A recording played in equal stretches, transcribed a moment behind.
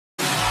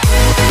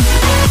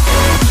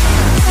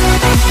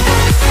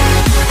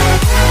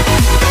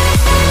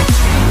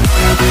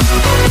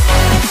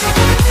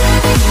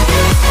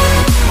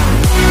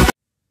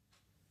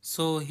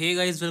Hey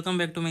guys, welcome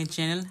back to my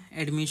channel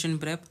Admission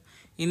Prep.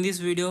 In this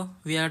video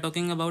we are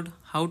talking about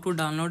how to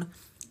download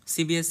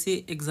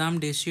CBSE Exam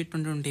Daysheet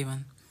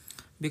 2021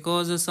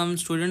 because some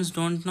students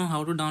don't know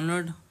how to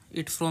download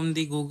it from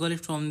the Google,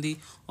 from the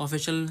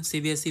official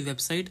CBSE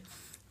website,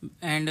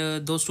 and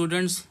those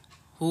students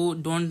who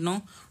don't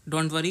know,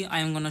 don't worry, I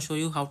am gonna show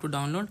you how to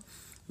download.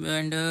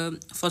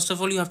 And first of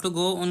all, you have to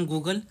go on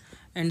Google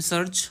and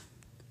search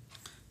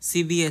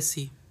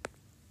CBSE.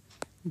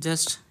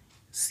 Just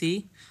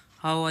see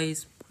how I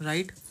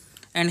write,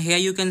 and here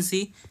you can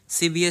see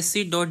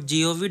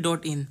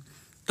cbse.gov.in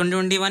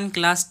 2021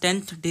 class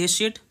 10th day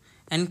sheet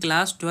and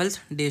class 12th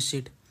day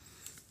sheet.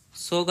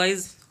 So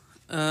guys,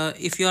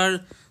 if you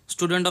are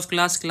student of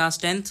class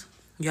 10th,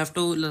 you have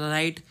to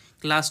write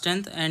class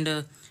 10th,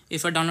 and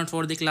if you download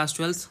for the class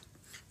 12th,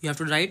 you have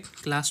to write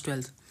class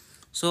 12th.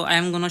 So I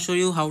am gonna show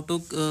you how to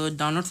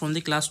download from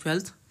the class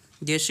 12th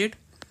day sheet.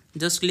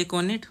 Just click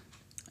on it,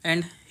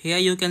 and here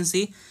you can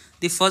see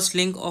the first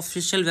link,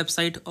 official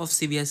website of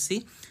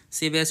CBSE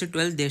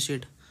 12th day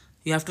sheet.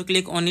 You have to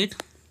click on it,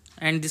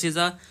 and this is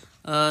a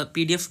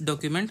PDF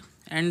document,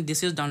 and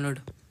this is download.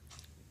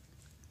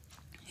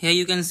 Here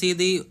you can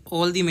see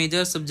all the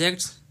major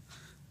subjects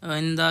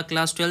in the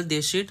class 12th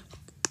day sheet.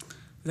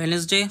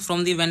 Wednesday,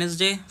 from the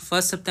Wednesday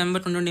 1st September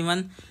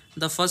 2021,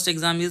 the first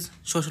exam is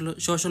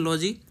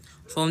sociology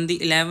from the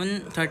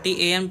 11:30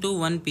 AM to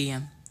 1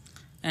 PM,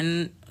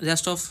 and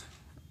rest of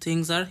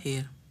things are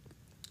here.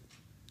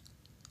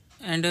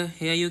 And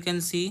here you can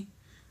see,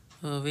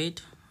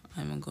 wait,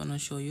 I'm gonna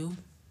show you,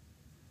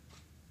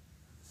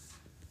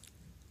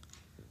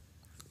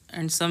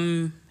 and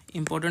some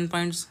important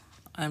points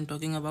I am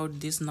talking about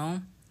this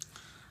now.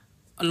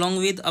 Along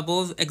with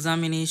above,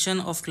 examination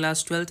of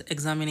class 12th,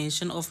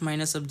 examination of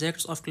minor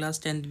subjects of class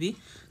 10th be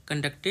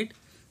conducted.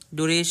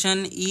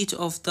 Duration each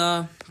of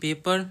the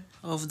paper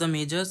of the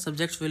major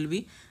subjects will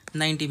be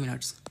 90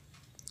 minutes.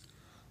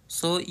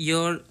 So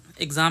your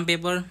exam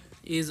paper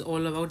is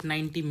all about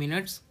 90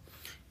 minutes.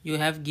 You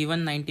have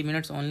given 90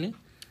 minutes only,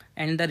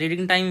 and the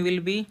reading time will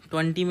be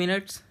 20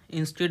 minutes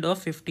instead of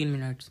 15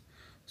 minutes.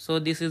 So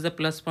this is a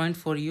plus point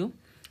for you.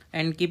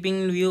 And keeping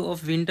in view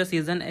of winter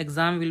season,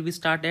 exam will be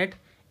start at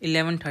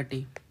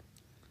 11:30.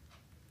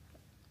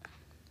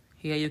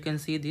 Here you can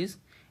see this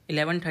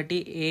 11:30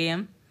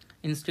 AM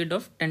instead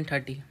of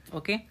 10:30.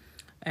 Okay,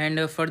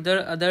 and further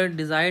other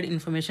desired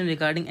information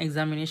regarding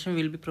examination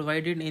will be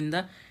provided in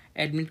the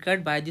admit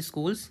card by the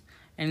schools,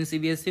 and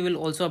CBSE will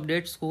also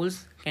update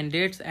schools,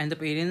 candidates and the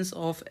parents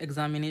of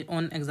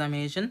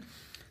examination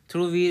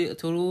through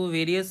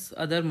various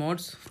other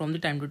modes from the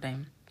time to time.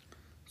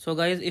 So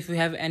guys, if you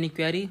have any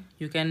query,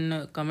 you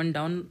can comment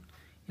down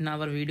in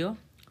our video.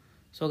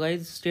 So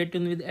guys, stay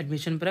tuned with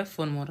Admission Prep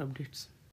for more updates.